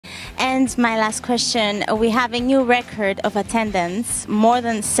And my last question, we have a new record of attendance. More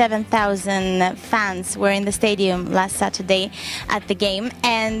than 7,000 fans were in the stadium last Saturday at the game.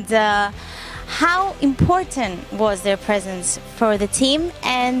 And how important was their presence for the team?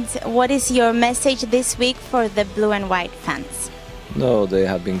 And what is your message this week for the blue and white fans? No, they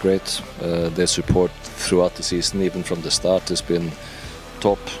have been great. Their support throughout the season, even from the start, has been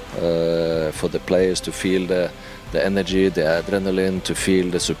top for the players to feel the energy, the adrenaline, to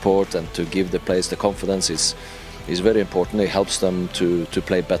feel the support and to give the players the confidence is very important. It helps them to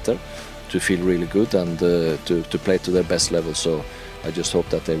play better, to feel really good and to play to their best level. So I just hope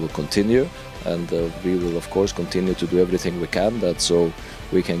that they will continue, and we will of course continue to do everything we can so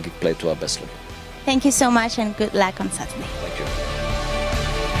we can play to our best level. Thank you so much and good luck on Saturday. Thank you.